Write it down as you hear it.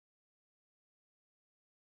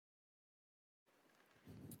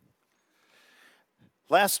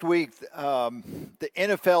Last week, the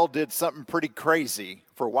NFL did something pretty crazy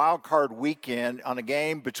for Wild Card Weekend on a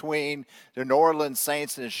game between the New Orleans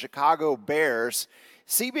Saints and the Chicago Bears.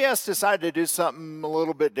 CBS decided to do something a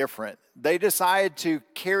little bit different. They decided to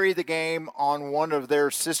carry the game on one of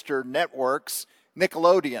their sister networks,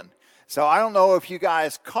 Nickelodeon. So I don't know if you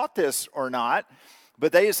guys caught this or not,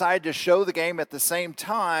 but they decided to show the game at the same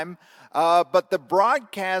time. But the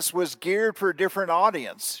broadcast was geared for a different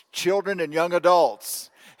audience, children and young adults.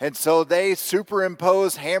 And so they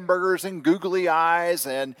superimposed hamburgers and googly eyes.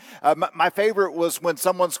 And my favorite was when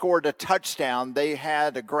someone scored a touchdown, they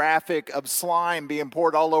had a graphic of slime being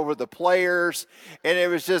poured all over the players. And it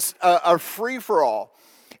was just a free-for-all.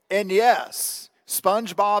 And yes,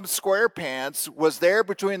 SpongeBob SquarePants was there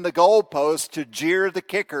between the goalposts to jeer the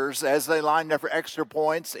kickers as they lined up for extra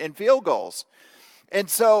points and field goals. And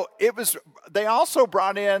so they also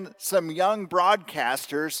brought in some young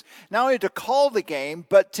broadcasters, not only to call the game,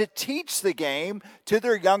 but to teach the game to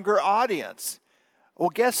their younger audience. Well,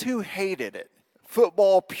 guess who hated it?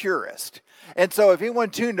 Football purists. And so if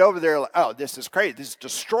anyone tuned over there, like, oh, this is crazy, this is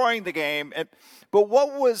destroying the game. But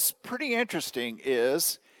what was pretty interesting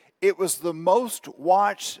is it was the most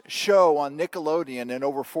watched show on Nickelodeon in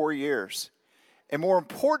over 4 years. And more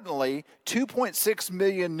importantly, 2.6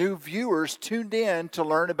 million new viewers tuned in to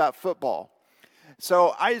learn about football.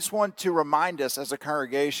 So I just want to remind us as a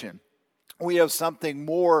congregation, we have something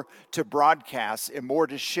more to broadcast and more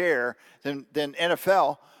to share than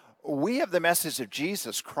NFL. We have the message of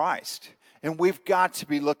Jesus Christ. And we've got to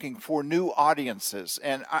be looking for new audiences.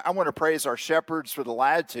 And I want to praise our shepherds for the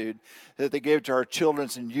latitude that they give to our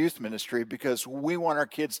children's and youth ministry, because we want our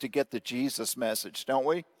kids to get the Jesus message, don't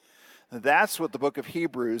we? That's what the book of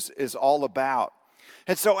Hebrews is all about.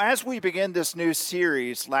 And so as we begin this new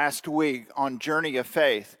series last week on Journey of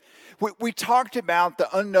Faith, we talked about the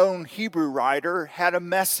unknown Hebrew writer had a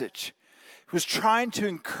message. He was trying to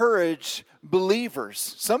encourage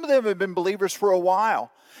believers. Some of them have been believers for a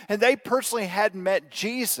while. And they personally hadn't met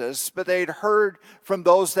Jesus, but they had heard from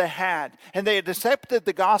those that had. And they had accepted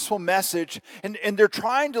the gospel message, and they're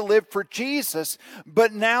trying to live for Jesus,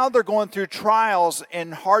 but now they're going through trials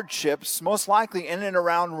and hardships, most likely in and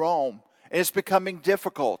around Rome. And it's becoming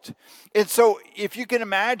difficult. And so if you can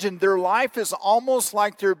imagine, their life is almost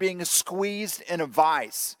like they're being squeezed in a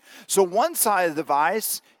vice. So one side of the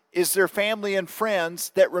vice is their family and friends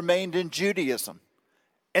that remained in Judaism.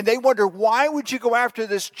 And they wonder, why would you go after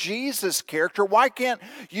this Jesus character? Why can't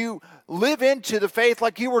you live into the faith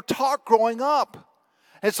like you were taught growing up?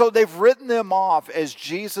 And so they've written them off as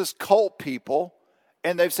Jesus cult people,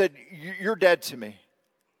 and they've said, you're dead to me.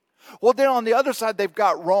 Well, then on the other side, they've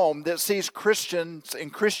got Rome that sees Christians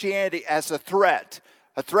and Christianity as a threat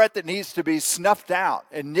that needs to be snuffed out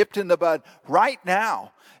and nipped in the bud right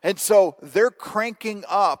now. And so they're cranking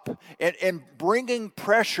up and bringing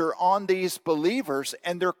pressure on these believers,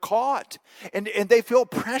 and they're caught. And they feel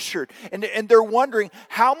pressured. And they're wondering,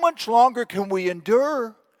 how much longer can we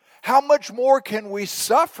endure? How much more can we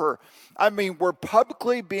suffer? I mean, we're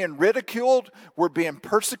publicly being ridiculed. We're being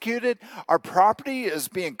persecuted. Our property is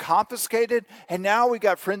being confiscated. And now we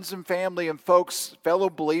got friends and family and folks, fellow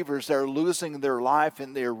believers, that are losing their life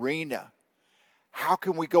in the arena. How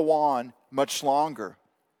can we go on much longer?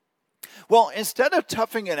 Well, instead of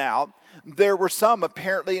toughing it out, there were some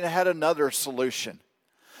apparently that had another solution.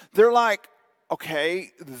 They're like,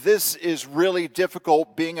 okay, this is really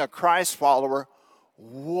difficult being a Christ follower.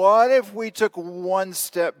 What if we took one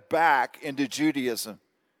step back into Judaism?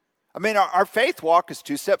 I mean, our faith walk is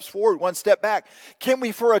 2 steps forward, 1 step back. Can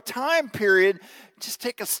we, for a time period, just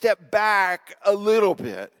take a step back a little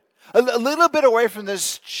bit? A little bit away from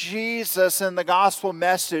this Jesus and the gospel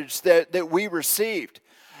message that we received.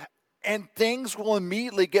 And things will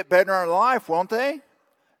immediately get better in our life, won't they?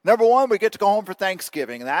 Number one, we get to go home for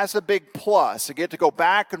Thanksgiving. That's a big plus. We get to go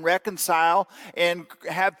back and reconcile and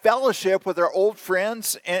have fellowship with our old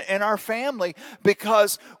friends and our family,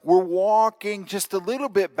 because we're walking just a little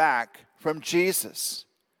bit back from Jesus.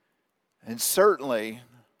 And certainly,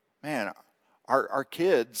 man, our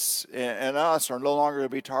kids and us are no longer going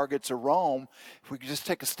to be targets of Rome if we could just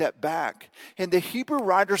take a step back. And the Hebrew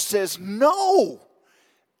writer says, no.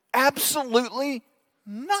 Absolutely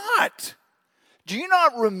not. Do you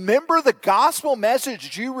not remember the gospel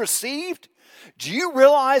message you received? Do you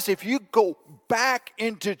realize if you go back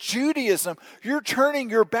into Judaism, you're turning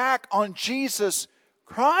your back on Jesus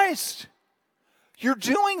Christ? You're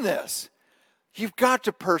doing this. You've got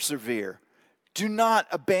to persevere. Do not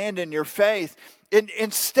abandon your faith.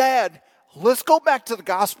 Instead, let's go back to the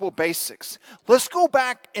gospel basics. Let's go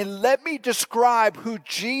back and let me describe who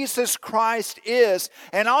Jesus Christ is.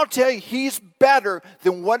 And I'll tell you, he's better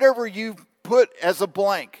than whatever you put as a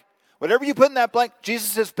blank. Whatever you put in that blank,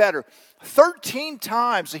 Jesus is better. 13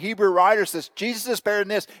 times the Hebrew writer says, Jesus is better than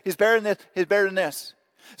this, he's better than this, he's better than this.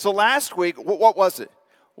 So last week, what was it?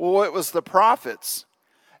 Well, it was the prophets.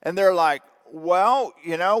 And they're like, well,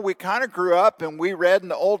 we kind of grew up and we read in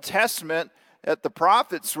the Old Testament that the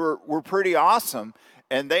prophets were pretty awesome.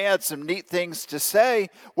 And they had some neat things to say.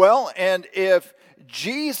 Well, and if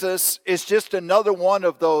Jesus is just another one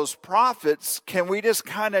of those prophets, can we just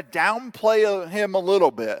kind of downplay him a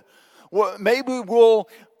little bit? Well, maybe we'll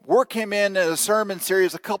work him in a sermon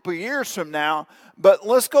series a couple years from now, but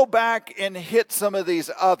let's go back and hit some of these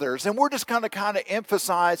others. And we're just going to kind of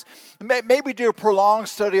emphasize, maybe do a prolonged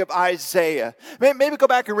study of Isaiah. Maybe go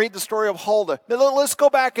back and read the story of Huldah. Let's go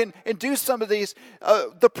back and do some of these,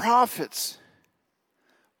 the prophets.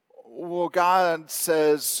 Well, God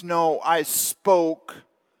says, no, I spoke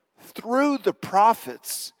through the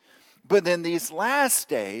prophets, but in these last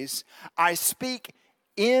days, I speak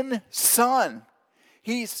in Son.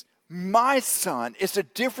 He's my Son. It's a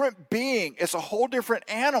different being. It's a whole different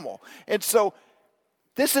animal. And so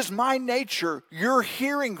this is my nature you're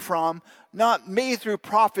hearing from, not me through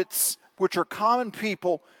prophets, which are common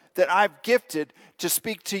people that I've gifted to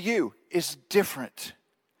speak to you. It's different.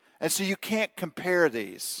 And so you can't compare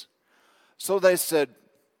these. So they said,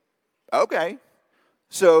 okay,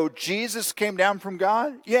 so Jesus came down from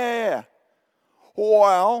God? Yeah.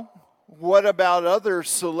 Well, what about other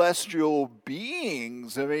celestial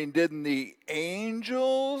beings? I mean, didn't the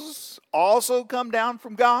angels also come down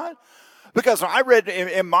from God? Because I read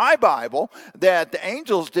in my Bible that the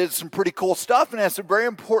angels did some pretty cool stuff and had some very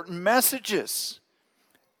important messages.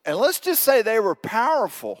 And let's just say they were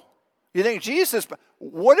powerful. You think Jesus,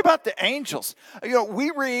 what about the angels?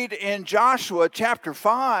 We read in Joshua chapter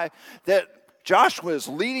 5 that Joshua is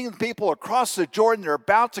leading the people across the Jordan. They're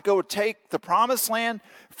about to go take the promised land.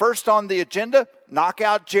 First on the agenda, knock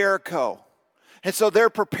out Jericho. And so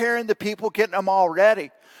they're preparing the people, getting them all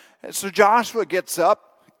ready. And so Joshua gets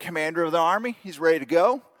up, commander of the army. He's ready to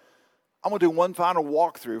go. I'm going to do one final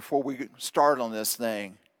walkthrough before we start on this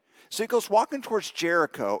thing. So he goes walking towards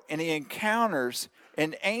Jericho, and he encounters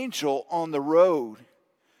an angel on the road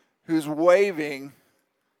who's waving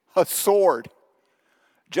a sword.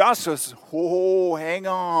 Joshua says, whoa, hang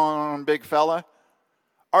on, big fella.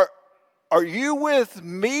 Are you with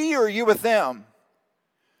me or are you with them?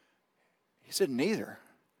 He said, neither.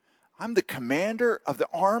 I'm the commander of the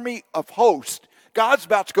army of hosts. God's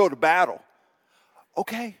about to go to battle.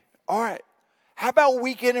 Okay, all right. How about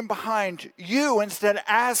we get in behind you instead of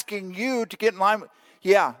asking you to get in line with...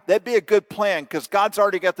 Yeah, that'd be a good plan because God's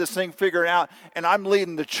already got this thing figured out and I'm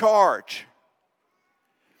leading the charge.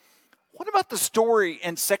 What about the story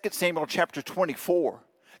in 2 Samuel chapter 24?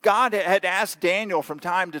 God had asked David from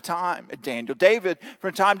time to time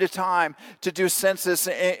to do census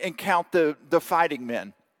and count the fighting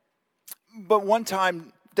men. But one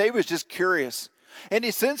time, David was just curious. And he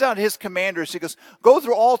sends out his commanders. He goes, go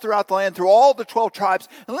throughout the land, through all the 12 tribes,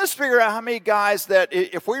 and let's figure out how many guys that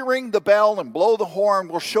if we ring the bell and blow the horn,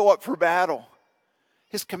 will show up for battle.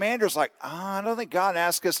 His commander's like, I don't think God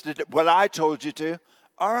asked us to do what I told you to.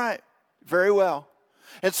 All right, very well.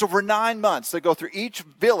 And so for 9 months, they go through each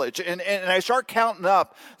village, and I start counting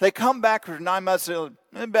up. They come back for 9 months,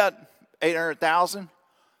 about 800,000.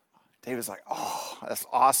 David's like, oh, that's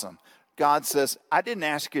awesome. God says, I didn't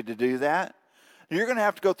ask you to do that. You're going to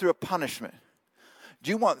have to go through a punishment.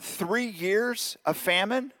 Do you want 3 years of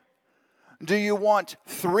famine? Do you want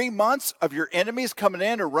 3 months of your enemies coming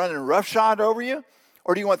in or running roughshod over you?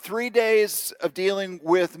 Or do you want 3 days of dealing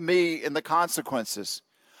with me and the consequences?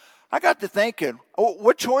 I got to thinking,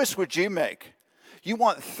 what choice would you make? You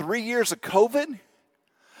want 3 years of COVID?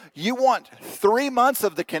 You want 3 months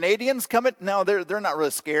of the Canadians coming? No, they're not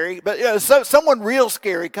really scary. But someone real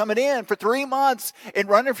scary coming in for 3 months and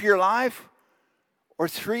running for your life? Or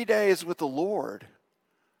 3 days with the Lord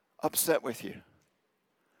upset with you?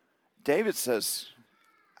 David says,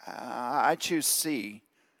 I choose C,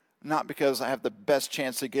 not because I have the best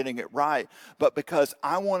chance of getting it right, but because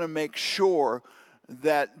I want to make sure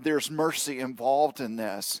that there's mercy involved in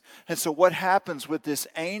this. And so what happens with this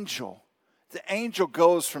angel? The angel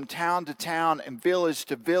goes from town to town and village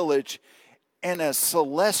to village. In a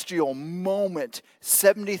celestial moment,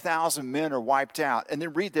 70,000 men are wiped out. And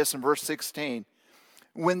then read this in verse 16.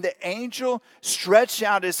 When the angel stretched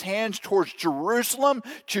out his hands towards Jerusalem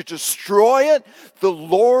to destroy it, the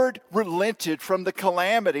Lord relented from the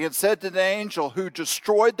calamity and said to the angel who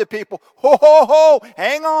destroyed the people, ho, ho, ho,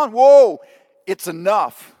 hang on, whoa, it's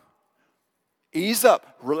enough. Ease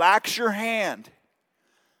up, relax your hand.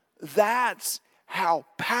 That's how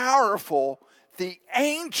powerful the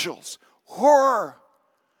angels were.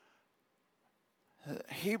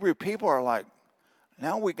 Hebrew people are like,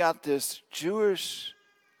 now we got this Jewish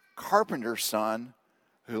carpenter's son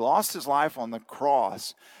who lost his life on the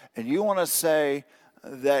cross, and you want to say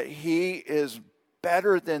that he is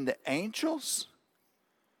better than the angels?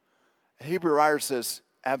 The Hebrew writer says,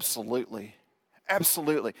 absolutely.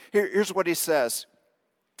 Absolutely. Here's what he says.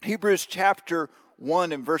 Hebrews chapter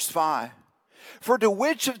 1 and verse 5. For to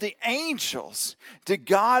which of the angels did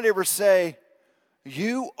God ever say,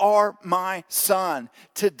 you are my son.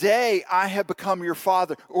 Today I have become your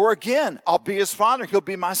father. Or again, I'll be his father. He'll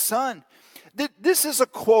be my son. This is a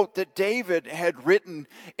quote that David had written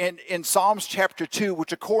in Psalms chapter 2,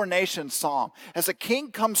 which is a coronation psalm. As a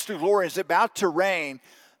king comes to glory and is about to reign,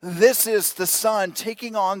 this is the son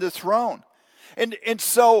taking on the throne. And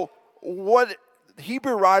so what the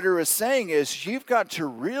Hebrew writer is saying is you've got to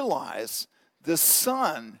realize the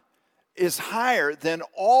son is higher than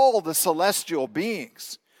all the celestial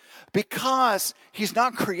beings because he's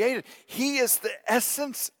not created. He is the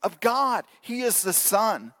essence of God. He is the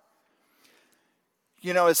Son.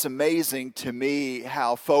 You know, it's amazing to me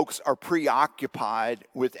how folks are preoccupied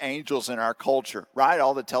with angels in our culture, right?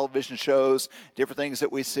 All the television shows, different things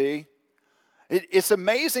that we see. It's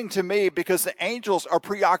amazing to me because the angels are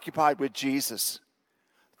preoccupied with Jesus.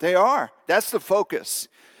 They are. That's the focus.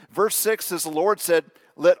 Verse 6 says, the Lord said,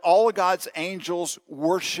 let all of God's angels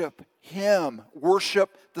worship him,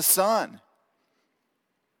 worship the Son.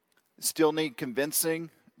 Still need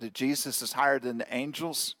convincing that Jesus is higher than the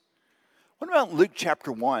angels? What about Luke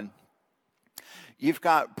chapter 1? You've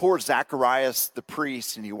got poor Zacharias the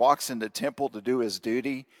priest, and he walks into the temple to do his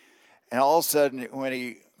duty. And all of a sudden, when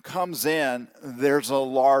he comes in, there's a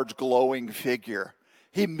large glowing figure.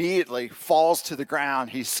 He immediately falls to the ground.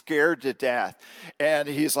 He's scared to death. And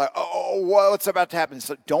he's like, oh, what's about to happen? He's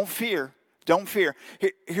like, don't fear. Don't fear.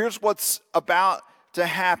 Here's what's about to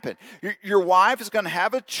happen. Your wife is going to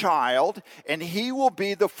have a child, and he will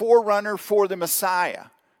be the forerunner for the Messiah.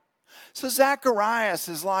 So Zacharias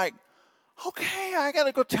is like, okay, I got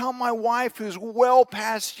to go tell my wife who's well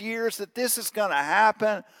past years that this is going to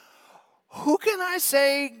happen. Who can I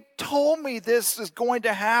say told me this is going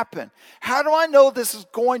to happen? How do I know this is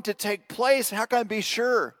going to take place? How can I be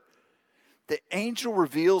sure? The angel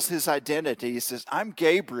reveals his identity. He says, I'm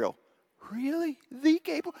Gabriel. Really? The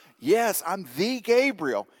Gabriel? Yes, I'm the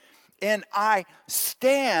Gabriel. And I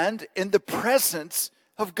stand in the presence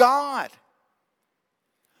of God.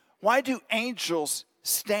 Why do angels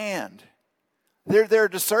stand? They're there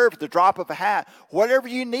to serve at the drop of a hat. Whatever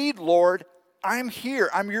you need, Lord, I'm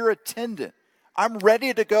here. I'm your attendant. I'm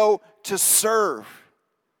ready to go to serve.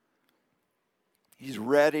 He's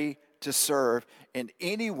ready to serve in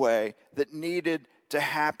any way that needed to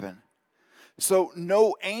happen. So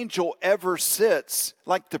no angel ever sits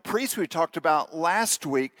like the priest we talked about last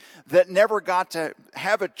week that never got to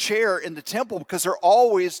have a chair in the temple because they're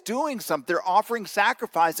always doing something. They're offering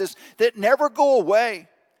sacrifices that never go away.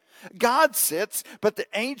 God sits, but the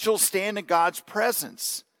angels stand in God's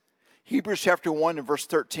presence. Hebrews chapter 1 and verse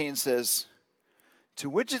 13 says, to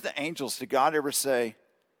which of the angels did God ever say,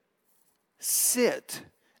 sit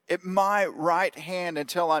at my right hand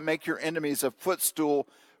until I make your enemies a footstool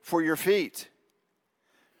for your feet?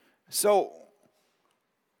 So,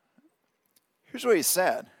 here's what he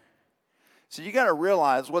said. So you got to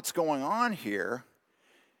realize what's going on here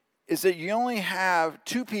is that you only have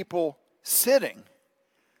two people sitting,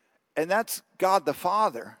 and that's God the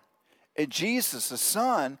Father and Jesus the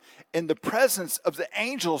Son in the presence of the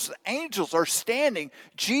angels. The angels are standing.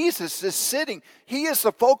 Jesus is sitting. He is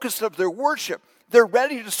the focus of their worship. They're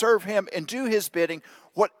ready to serve him and do his bidding,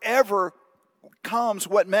 whatever comes,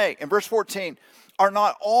 what may. In verse 14, are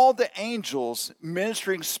not all the angels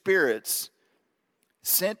ministering spirits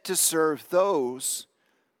sent to serve those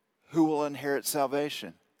who will inherit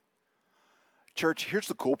salvation? Church, here's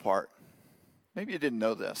the cool part. Maybe you didn't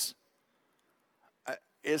know this.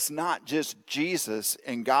 It's not just Jesus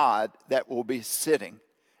and God that will be sitting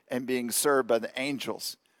and being served by the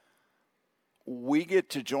angels. We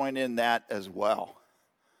get to join in that as well.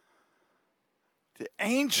 The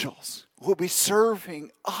angels will be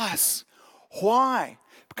serving us. Why?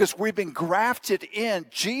 because we've been grafted in.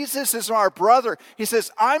 Jesus is our brother. He says,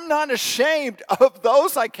 I'm not ashamed of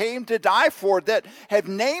those I came to die for that have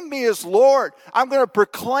named me as Lord. I'm going to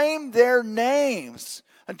proclaim their names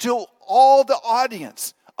until all the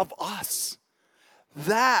audience of us.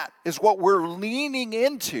 That is what we're leaning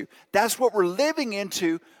into. That's what we're living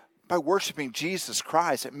into by worshiping Jesus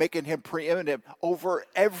Christ and making him preeminent over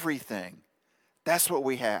everything. That's what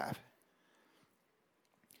we have.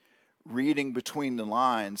 Reading between the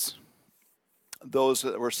lines, those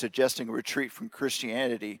that were suggesting a retreat from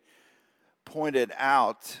Christianity pointed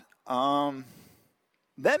out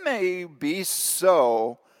that may be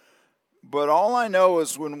so, but all I know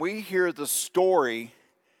is when we hear the story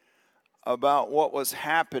about what was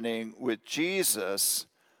happening with Jesus,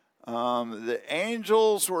 the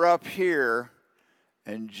angels were up here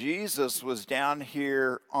and Jesus was down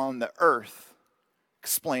here on the earth.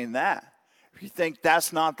 Explain that. If you think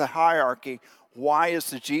that's not the hierarchy, why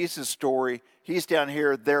is the Jesus story, he's down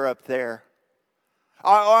here, they're up there?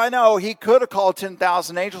 I know he could have called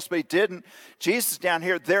 10,000 angels, but he didn't. Jesus down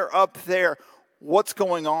here, they're up there. What's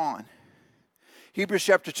going on? Hebrews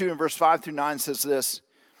chapter 2 and verse 5 through 9 says this,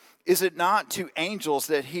 is it not to angels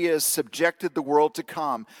that he has subjected the world to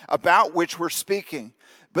come, about which we're speaking?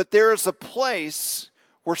 But there is a place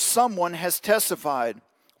where someone has testified.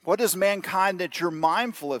 What is mankind that you're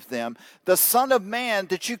mindful of them? The Son of Man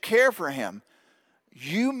that you care for him.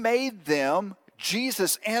 You made them,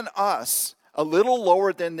 Jesus and us, a little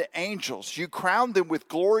lower than the angels. You crowned them with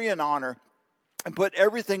glory and honor and put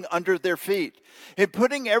everything under their feet. In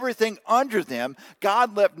putting everything under them,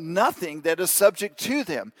 God left nothing that is subject to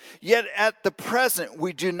them. Yet at the present,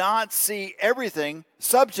 we do not see everything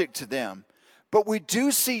subject to them. But we do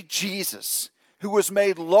see Jesus, who was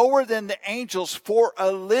made lower than the angels for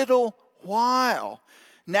a little while,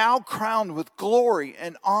 now crowned with glory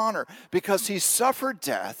and honor, because he suffered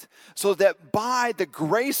death, so that by the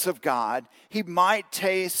grace of God, he might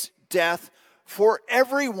taste death for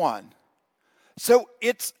everyone. So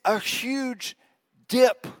it's a huge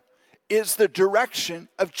dip, is the direction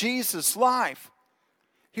of Jesus' life.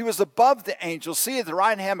 He was above the angels, seated at the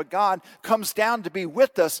right hand of God, comes down to be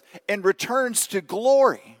with us, and returns to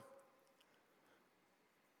glory.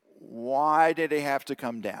 Why did he have to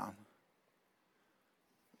come down?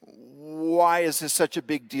 Why is this such a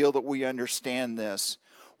big deal that we understand this?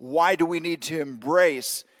 Why do we need to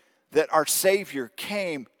embrace that our Savior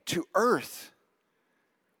came to earth?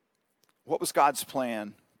 What was God's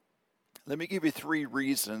plan? Let me give you 3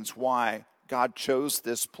 reasons why God chose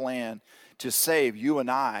this plan to save you and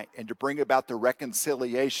I and to bring about the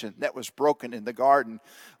reconciliation that was broken in the garden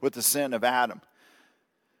with the sin of Adam.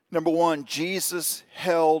 Number 1, Jesus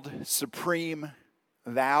held supreme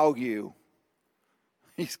value.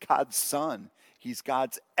 He's God's Son. He's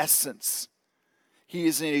God's essence. He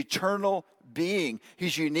is an eternal being.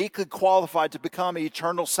 He's uniquely qualified to become an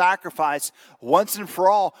eternal sacrifice once and for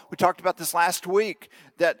all. We talked about this last week,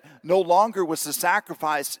 that no longer was the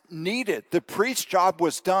sacrifice needed. The priest's job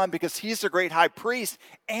was done because he's the great high priest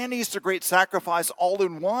and he's the great sacrifice all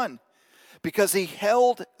in one, because he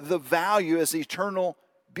held the value as eternal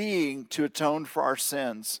being to atone for our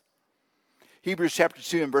sins. Hebrews chapter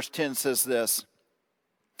 2 and verse 10 says this,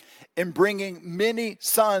 in bringing many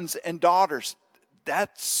sons and daughters,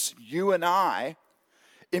 that's you and I,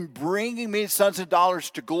 in bringing many sons and daughters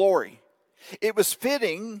to glory, it was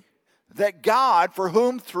fitting that God, for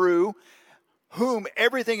whom through whom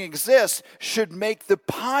everything exists, should make the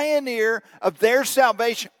pioneer of their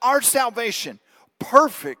salvation, our salvation,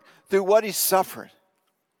 perfect through what he suffered.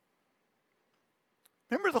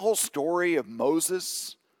 Remember the whole story of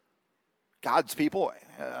Moses, God's people,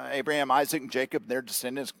 Abraham, Isaac, and Jacob, and their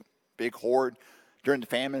descendants, big horde. During the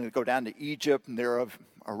famine, they go down to Egypt, and there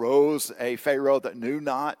arose a Pharaoh that knew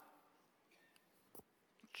not.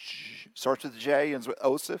 Starts with a J, ends with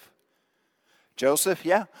Joseph. Joseph,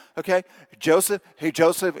 yeah, okay. Joseph,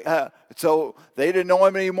 so they didn't know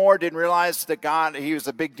him anymore, didn't realize that he was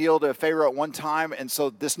a big deal to Pharaoh at one time, and so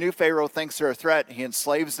this new Pharaoh thinks they're a threat. He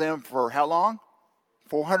enslaves them for how long?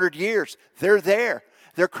 400 years. They're there.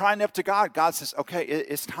 They're crying up to God. God says, okay,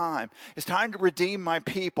 it's time. It's time to redeem my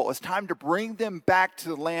people. It's time to bring them back to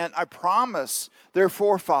the land I promised their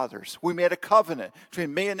forefathers. We made a covenant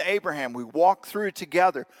between me and Abraham. We walked through it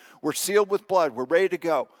together. We're sealed with blood. We're ready to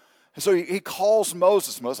go. And so he calls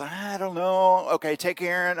Moses. Moses, I don't know. Okay, take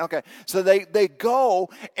Aaron. Okay. So they go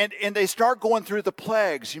and they start going through the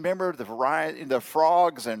plagues. You remember the variety, the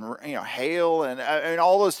frogs and hail and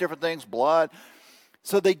all those different things, blood.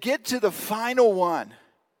 So they get to the final one,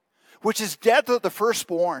 which is death of the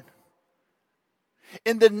firstborn.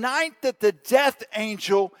 In the night that the death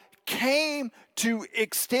angel came to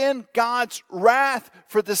extend God's wrath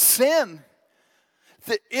for the sin.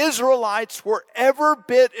 The Israelites were every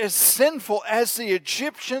bit as sinful as the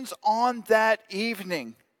Egyptians on that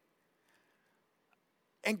evening.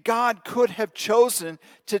 And God could have chosen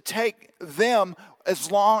to take them as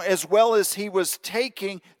well as he was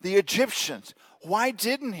taking the Egyptians. Why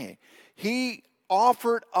didn't he? He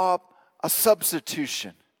offered up a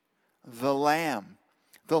substitution, the lamb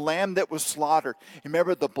that was slaughtered.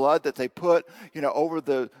 Remember the blood that they put, over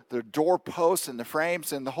the doorposts and the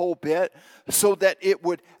frames and the whole bit, so that it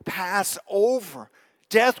would pass over.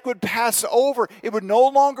 Death would pass over. It would no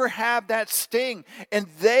longer have that sting. And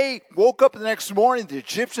they woke up the next morning. The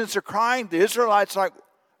Egyptians are crying. The Israelites are like,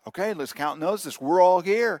 okay, let's count noses. We're all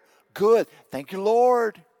here. Good. Thank you,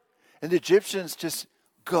 Lord. And the Egyptians just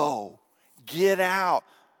go. Get out.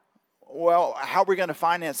 Well, how are we going to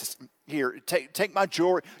finance this? Here, take my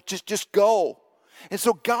jewelry. Just go. And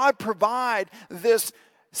so God provide this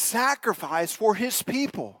sacrifice for his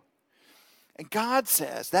people. And God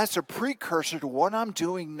says, that's a precursor to what I'm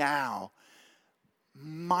doing now.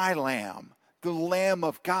 My lamb, the Lamb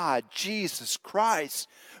of God, Jesus Christ,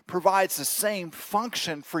 provides the same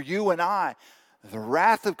function for you and I. The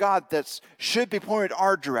wrath of God that should be pointed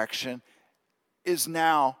our direction is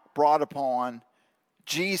now brought upon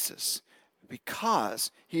Jesus,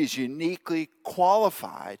 because he is uniquely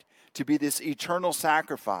qualified to be this eternal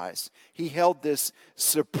sacrifice. He held this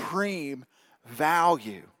supreme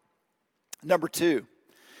value. Number 2,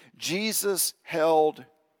 Jesus held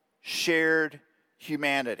shared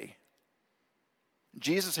humanity.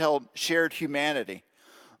 Jesus held shared humanity.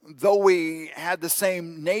 Though we had the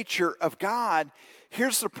same nature of God,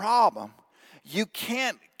 here's the problem. You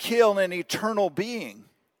can't kill an eternal being.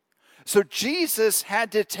 So Jesus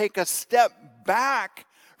had to take a step back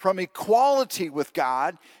from equality with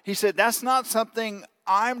God. He said, that's not something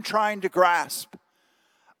I'm trying to grasp.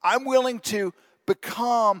 I'm willing to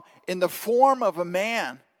become in the form of a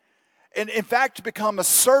man, and in fact to become a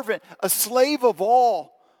servant, a slave of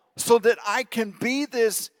all, so that I can be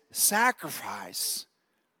this sacrifice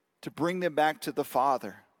to bring them back to the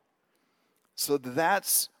Father. So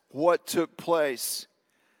that's what took place.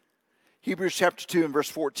 Hebrews chapter 2 and verse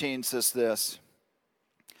 14 says this: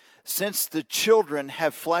 since the children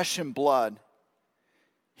have flesh and blood,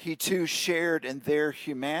 he too shared in their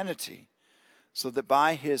humanity, so that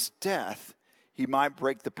by his death he might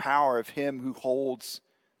break the power of him who holds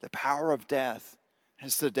the power of death,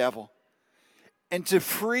 as the devil, and to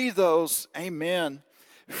free those,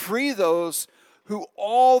 free those who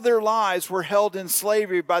all their lives were held in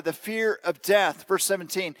slavery by the fear of death. Verse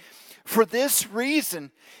 17, for this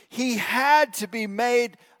reason he had to be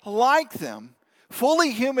made like them,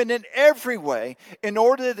 fully human in every way, in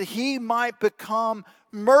order that he might become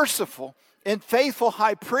merciful and faithful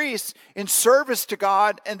high priest in service to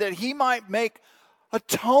God, and that he might make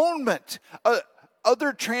atonement.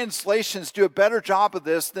 Other translations do a better job of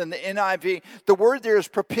this than the NIV. The word there is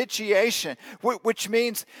propitiation, which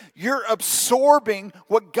means you're absorbing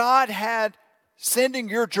what God had sending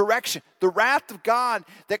your direction. The wrath of God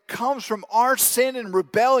that comes from our sin and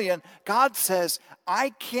rebellion, God says, I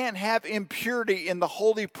can't have impurity in the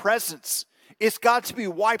holy presence. It's got to be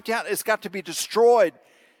wiped out. It's got to be destroyed.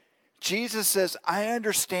 Jesus says, I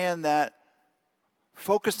understand that.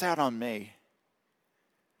 Focus out on me.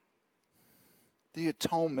 The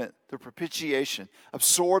atonement, the propitiation,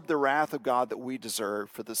 absorb the wrath of God that we deserve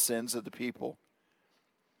for the sins of the people.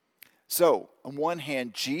 So, on one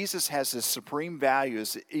hand, Jesus has this supreme value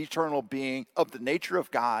as the eternal being of the nature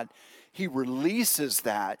of God. He releases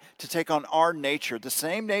that to take on our nature, the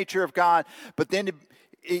same nature of God, but then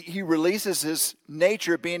he releases his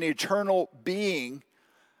nature of being an eternal being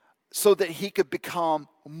so that he could become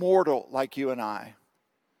mortal like you and I.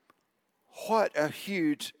 What a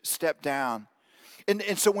huge step down.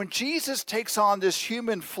 And so when Jesus takes on this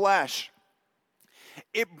human flesh,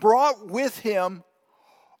 it brought with him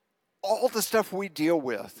all the stuff we deal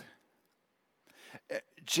with.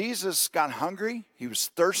 Jesus got hungry. He was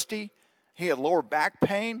thirsty. He had lower back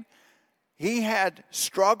pain. He had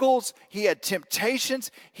struggles. He had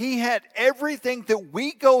temptations. He had everything that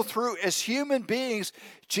we go through as human beings.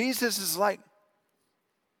 Jesus is like,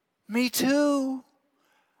 me too.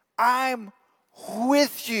 I'm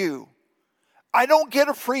with you. I don't get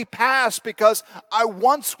a free pass because I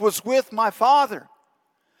once was with my Father.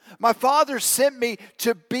 My Father sent me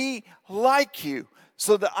to be like you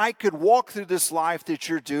so that I could walk through this life that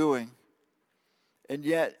you're doing. And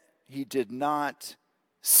yet, he did not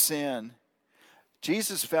sin.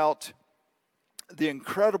 Jesus felt the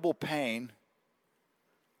incredible pain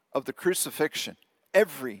of the crucifixion.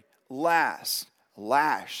 Every last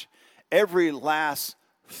lash every last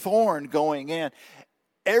thorn going in,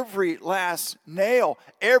 every last nail,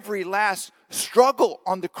 every last struggle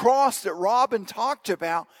on the cross that Robin talked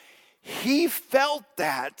about. He felt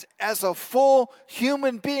that as a full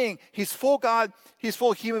human being. He's full God, he's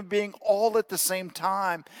full human being all at the same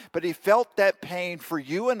time. But he felt that pain for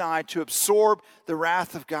you and I to absorb the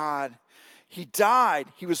wrath of God. He died,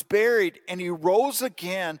 he was buried, and he rose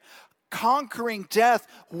again, conquering death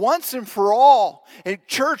once and for all. And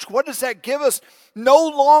church, what does that give us? No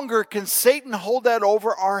longer can Satan hold that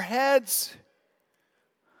over our heads.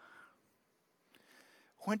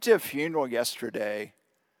 Went to a funeral yesterday.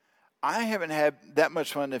 I haven't had that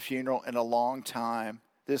much fun at a funeral in a long time.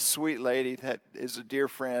 This sweet lady that is a dear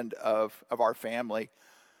friend of our family,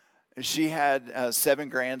 she had 7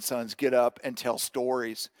 grandsons get up and tell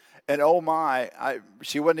stories. And oh my,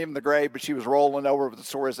 she wasn't even in the grave, but she was rolling over with the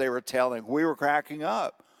stories they were telling. We were cracking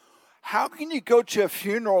up. How can you go to a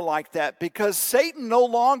funeral like that? Because Satan no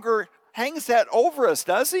longer hangs that over us,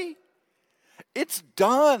 does he? It's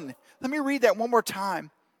done. Let me read that one more time.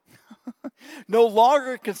 No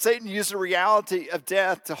longer can Satan use the reality of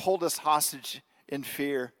death to hold us hostage in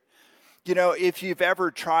fear. You know, if you've ever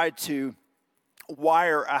tried to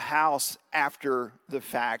wire a house after the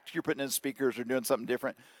fact, you're putting in speakers or doing something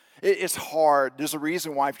different, it's hard. There's a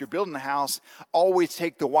reason why if you're building a house, always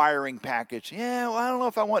take the wiring package. Yeah, well, I don't know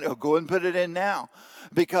if I want to. Go and put it in now.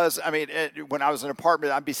 Because, I mean, when I was in an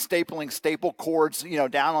apartment, I'd be stapling staple cords,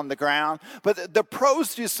 down on the ground. But the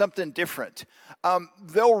pros do something different.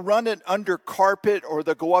 They'll run it under carpet or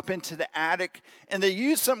they'll go up into the attic. And they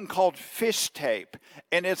use something called fish tape.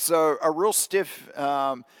 And it's a real stiff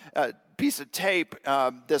piece of tape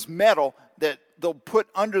that's metal that they'll put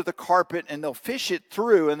under the carpet and they'll fish it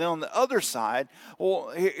through. And then on the other side, well,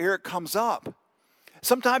 here it comes up.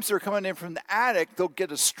 Sometimes they're coming in from the attic, they'll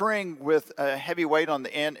get a string with a heavy weight on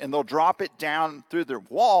the end and they'll drop it down through their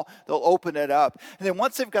wall, they'll open it up. And then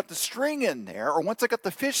once they've got the string in there, or once they got the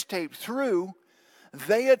fish tape through,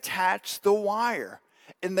 they attach the wire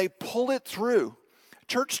and they pull it through.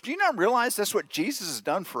 Church, do you not realize that's what Jesus has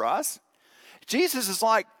done for us? Jesus is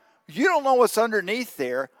like, you don't know what's underneath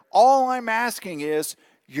there. All I'm asking is,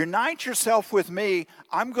 unite yourself with me.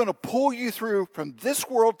 I'm going to pull you through from this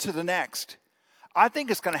world to the next. I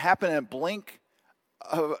think it's going to happen in a blink.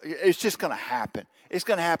 It's just going to happen. It's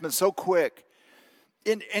going to happen so quick.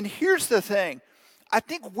 And here's the thing. I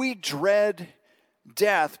think we dread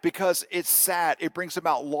death because it's sad. It brings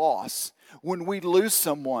about loss. When we lose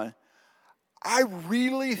someone, I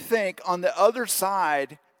really think on the other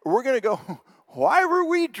side, we're going to go, why were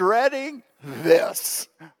we dreading this,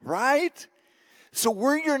 right? So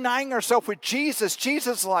we're uniting ourselves with Jesus.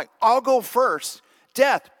 Jesus is like, I'll go first.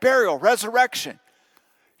 Death, burial, resurrection.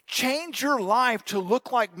 Change your life to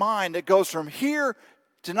look like mine that goes from here,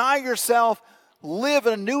 deny yourself, live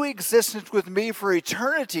a new existence with me for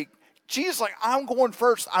eternity. Jesus is like, I'm going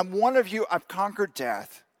first. I'm one of you. I've conquered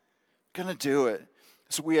death. I'm going to do it.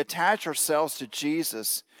 So we attach ourselves to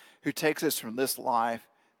Jesus who takes us from this life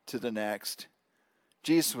to the next.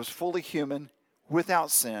 Jesus was fully human, without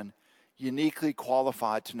sin, uniquely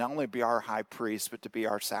qualified to not only be our high priest, but to be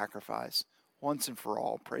our sacrifice, once and for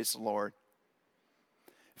all. Praise the Lord.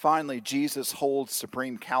 Finally, Jesus holds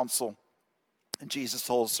supreme counsel. And Jesus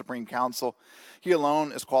holds supreme counsel. He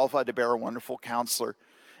alone is qualified to bear a wonderful counselor.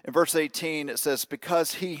 In verse 18, it says,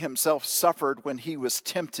 because he himself suffered when he was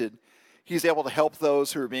tempted, he's able to help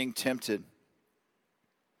those who are being tempted.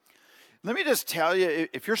 Let me just tell you,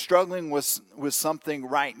 if you're struggling with something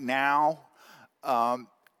right now, or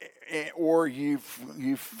I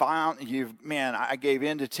gave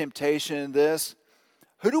in to temptation in this,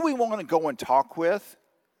 who do we want to go and talk with?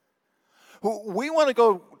 We want to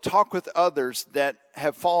go talk with others that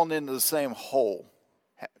have fallen into the same hole,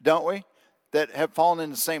 don't we? That have fallen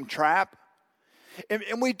in the same trap.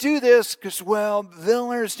 And we do this because, well,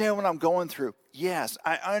 they'll understand what I'm going through. Yes,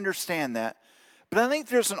 I understand that. But I think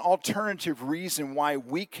there's an alternative reason why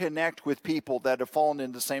we connect with people that have fallen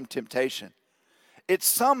into the same temptation. It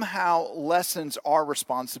somehow lessens our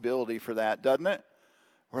responsibility for that, doesn't it?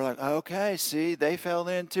 We're like, okay, see, they fell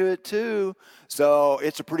into it too. So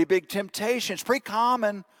it's a pretty big temptation. It's pretty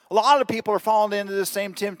common. A lot of people are falling into the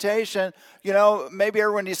same temptation. Maybe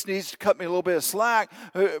everyone just needs to cut me a little bit of slack.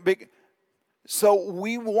 So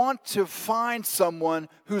we want to find someone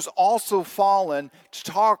who's also fallen to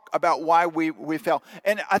talk about why we fell.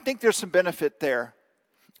 And I think there's some benefit there.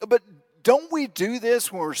 But don't we do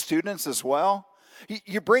this when we're students as well?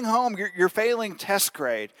 You bring home your failing test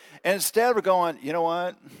grade. And instead of going, you know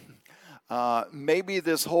what? Maybe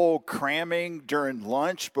this whole cramming during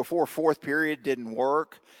lunch before fourth period didn't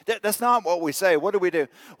work. That's not what we say. What do?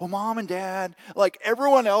 Well, Mom and Dad, like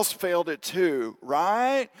everyone else failed it too,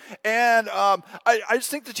 right? And I just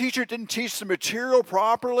think the teacher didn't teach the material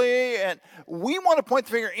properly, and we want to point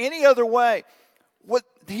the finger any other way. What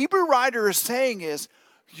the Hebrew writer is saying is,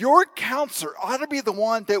 your counselor ought to be the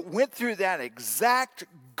one that went through that exact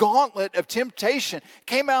gauntlet of temptation,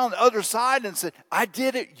 came out on the other side and said, I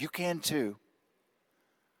did it, you can too.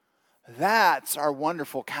 That's our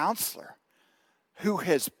wonderful counselor who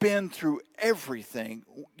has been through everything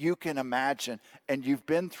you can imagine and you've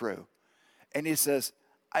been through. And he says,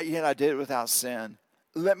 yet I did it without sin.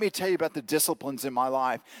 Let me tell you about the disciplines in my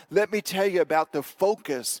life. Let me tell you about the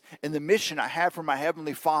focus and the mission I have for my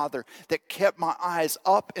Heavenly Father that kept my eyes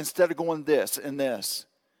up instead of going this and this.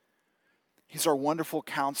 He's our wonderful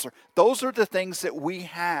counselor. Those are the things that we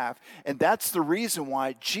have, and that's the reason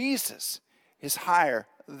why Jesus is higher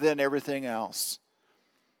than everything else.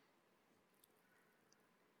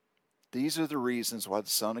 These are the reasons why the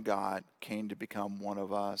Son of God came to become one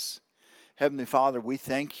of us. Heavenly Father, we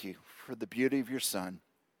thank you for the beauty of your Son,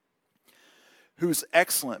 who's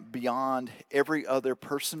excellent beyond every other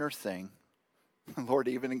person or thing. Lord,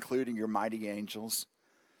 even including your mighty angels.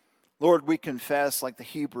 Lord, we confess like the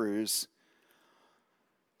Hebrews.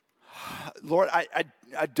 Lord, I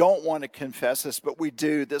don't want to confess this, but we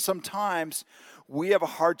do, that sometimes we have a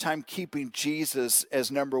hard time keeping Jesus as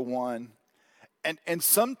number one. And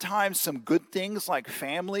sometimes some good things like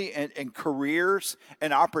family and careers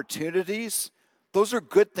and opportunities, those are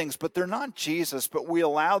good things, but they're not Jesus, but we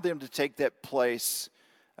allow them to take that place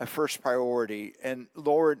of first priority. And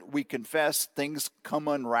Lord, we confess things come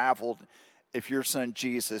unraveled if your Son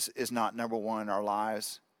Jesus is not number one in our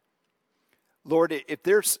lives. Lord, if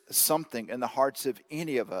there's something in the hearts of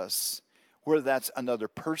any of us, whether that's another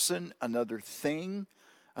person, another thing,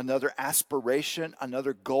 another aspiration,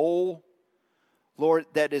 another goal, Lord,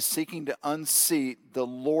 that is seeking to unseat the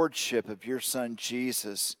lordship of your Son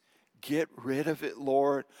Jesus, get rid of it,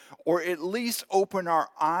 Lord, or at least open our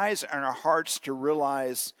eyes and our hearts to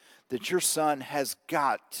realize that your Son has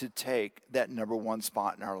got to take that number one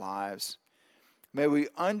spot in our lives. May we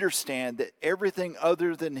understand that everything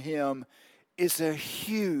other than him is a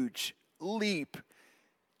huge leap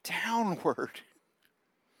downward.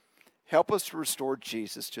 Help us to restore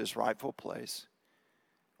Jesus to his rightful place.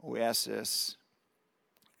 We ask this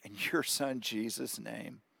in your Son Jesus'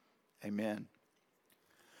 name. Amen.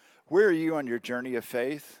 Where are you on your journey of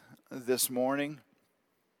faith this morning?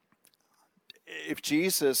 If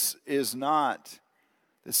Jesus is not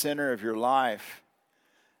the center of your life,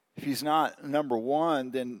 if he's not number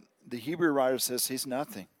one, then the Hebrew writer says he's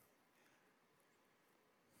nothing.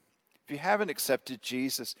 If you haven't accepted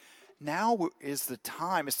Jesus, now is the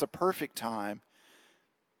time. It's the perfect time.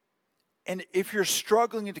 And if you're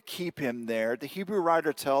struggling to keep him there, the Hebrew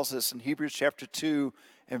writer tells us in Hebrews chapter 2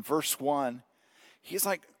 and verse 1, he's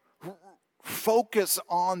like, focus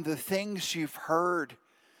on the things you've heard,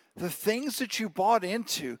 the things that you bought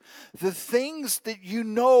into, the things that you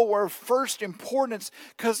know are first importance,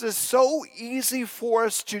 because it's so easy for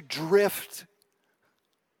us to drift.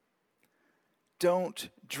 Don't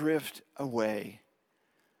drift away.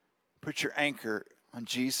 Put your anchor on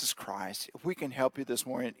Jesus Christ. If we can help you this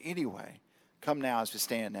morning in any way, come now as we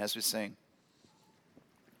stand, as we sing.